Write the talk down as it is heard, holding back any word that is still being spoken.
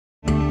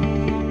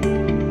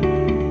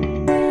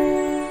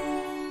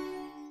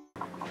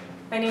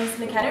My name is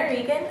McKenna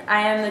Regan.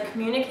 I am the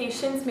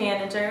communications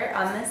manager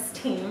on this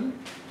team.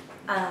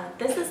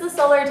 This is the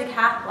Solar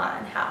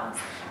Decathlon house.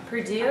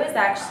 Purdue is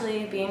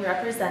actually being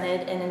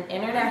represented in an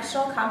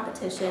international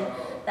competition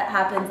that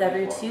happens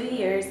every 2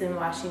 years in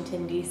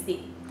Washington,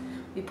 D.C.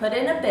 We put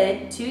in a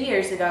bid 2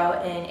 years ago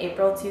in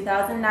April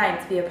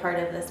 2009 to be a part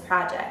of this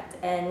project,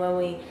 and when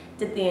we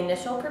did the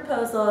initial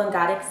proposal and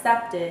got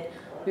accepted,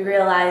 we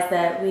realized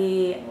that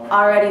we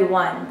already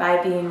won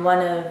by being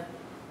one of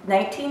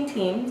 19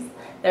 teams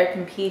that are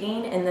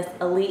competing in this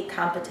elite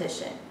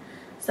competition.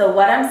 So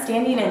what I'm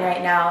standing in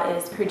right now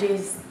is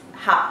Purdue's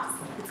house.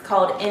 It's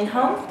called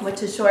INhome,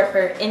 which is short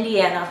for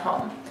Indiana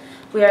Home.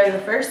 We are the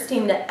first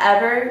team to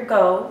ever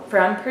go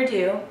from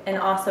Purdue and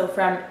also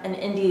from an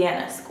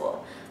Indiana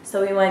school.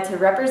 So we wanted to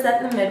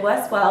represent the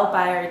Midwest well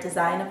by our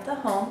design of the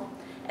home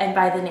and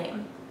by the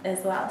name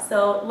as well.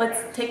 So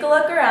let's take a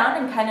look around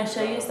and kind of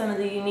show you some of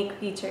the unique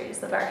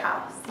features of our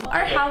house.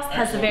 Our house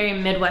has a very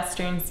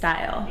Midwestern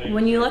style.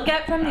 When you look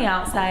at it from the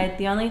outside,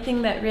 the only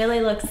thing that really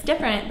looks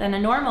different than a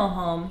normal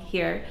home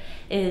here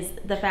is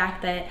the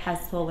fact that it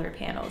has solar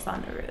panels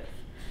on the roof.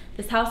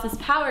 This house is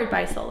powered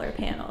by solar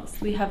panels.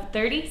 We have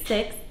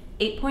 36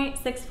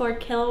 8.64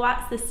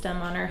 kilowatt system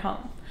on our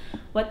home.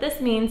 What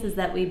this means is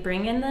that we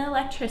bring in the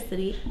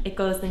electricity, it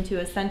goes into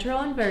a central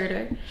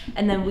inverter,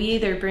 and then we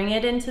either bring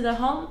it into the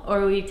home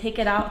or we take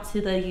it out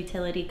to the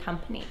utility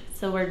company.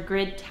 So we're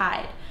grid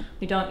tied.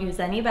 We don't use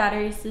any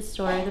batteries to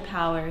store the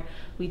power.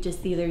 We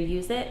just either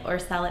use it or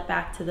sell it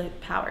back to the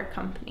power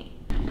company.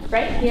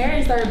 Right here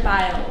is our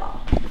bio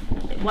wall.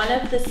 One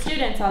of the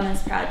students on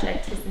this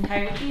project, his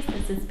entire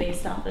thesis is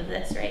based off of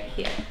this right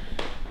here.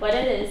 What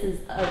it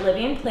is a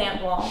living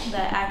plant wall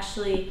that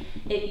actually,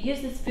 it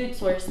uses food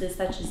sources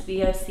such as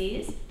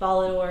VOCs,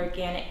 volatile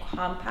organic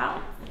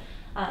compounds,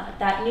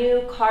 that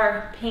new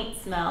car paint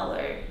smell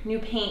or new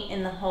paint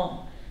in the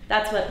home.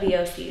 That's what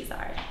VOCs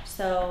are.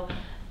 So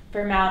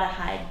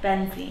formaldehyde,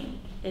 benzene,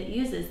 it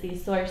uses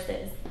these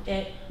sources.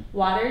 It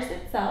waters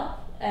itself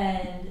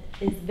and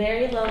is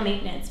very low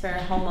maintenance for a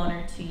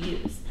homeowner to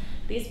use.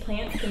 These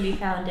plants can be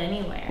found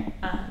anywhere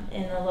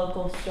in the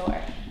local store.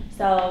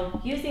 So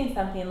using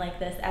something like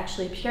this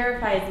actually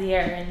purifies the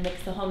air and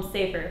makes the home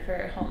safer for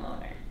a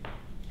homeowner.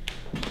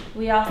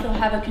 We also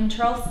have a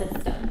control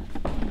system.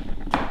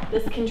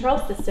 This control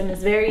system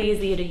is very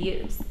easy to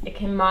use. It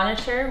can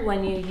monitor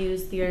when you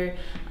use your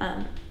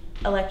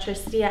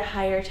electricity at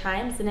higher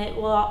times, and it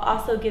will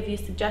also give you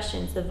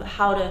suggestions of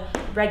how to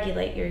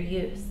regulate your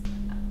use.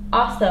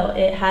 Also,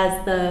 it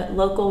has the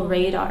local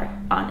radar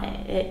on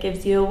it. It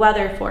gives you a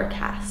weather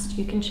forecast.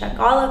 You can check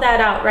all of that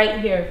out right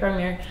here from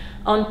your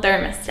own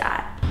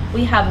thermostat.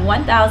 We have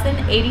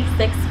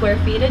 1,086 square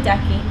feet of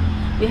decking.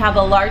 We have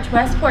a large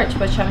west porch,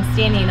 which I'm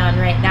standing on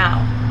right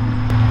now.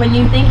 When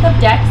you think of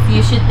decks,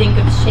 you should think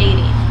of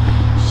shading.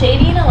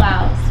 Shading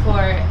allows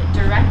for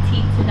direct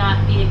heat to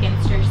not be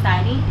against your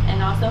siding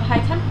and also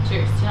high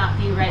temperatures to not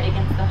be right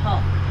against the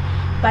home.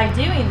 By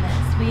doing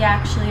this, we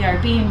actually are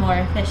being more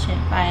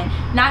efficient by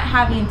not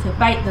having to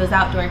fight those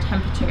outdoor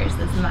temperatures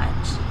as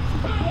much.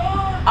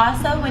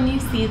 Also, when you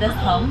see this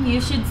home, you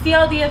should see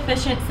all the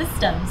efficient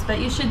systems, but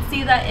you should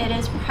see that it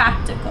is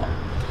practical.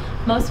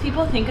 Most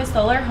people think of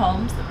solar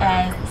homes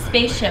as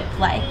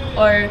spaceship-like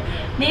or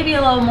maybe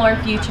a little more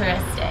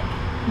futuristic.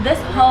 This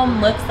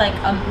home looks like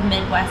a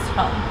Midwest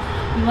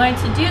home. We wanted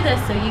to do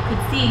this so you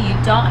could see you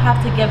don't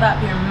have to give up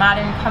your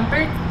modern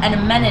comforts and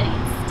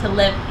amenities to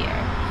live here.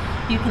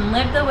 You can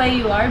live the way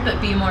you are but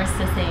be more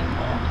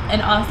sustainable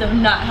and also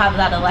not have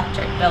that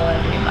electric bill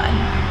every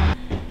month.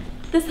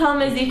 This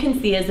home, as you can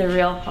see, is a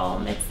real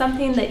home. It's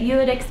something that you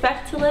would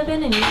expect to live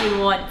in and you would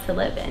want to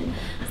live in.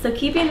 So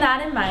keeping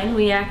that in mind,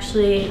 we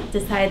actually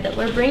decided that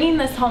we're bringing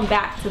this home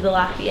back to the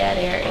Lafayette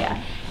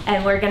area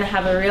and we're going to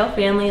have a real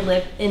family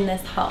live in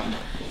this home.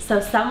 So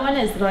someone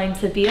is going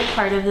to be a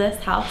part of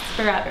this house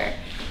forever.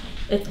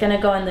 It's going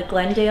to go in the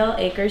Glendale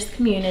Acres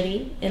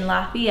community in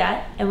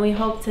Lafayette, and we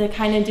hope to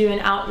kind of do an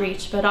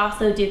outreach but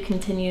also do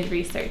continued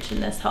research in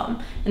this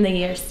home in the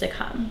years to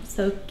come.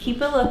 So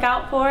keep a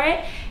lookout for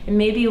it, and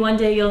maybe one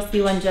day you'll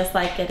see one just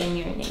like it in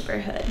your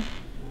neighborhood.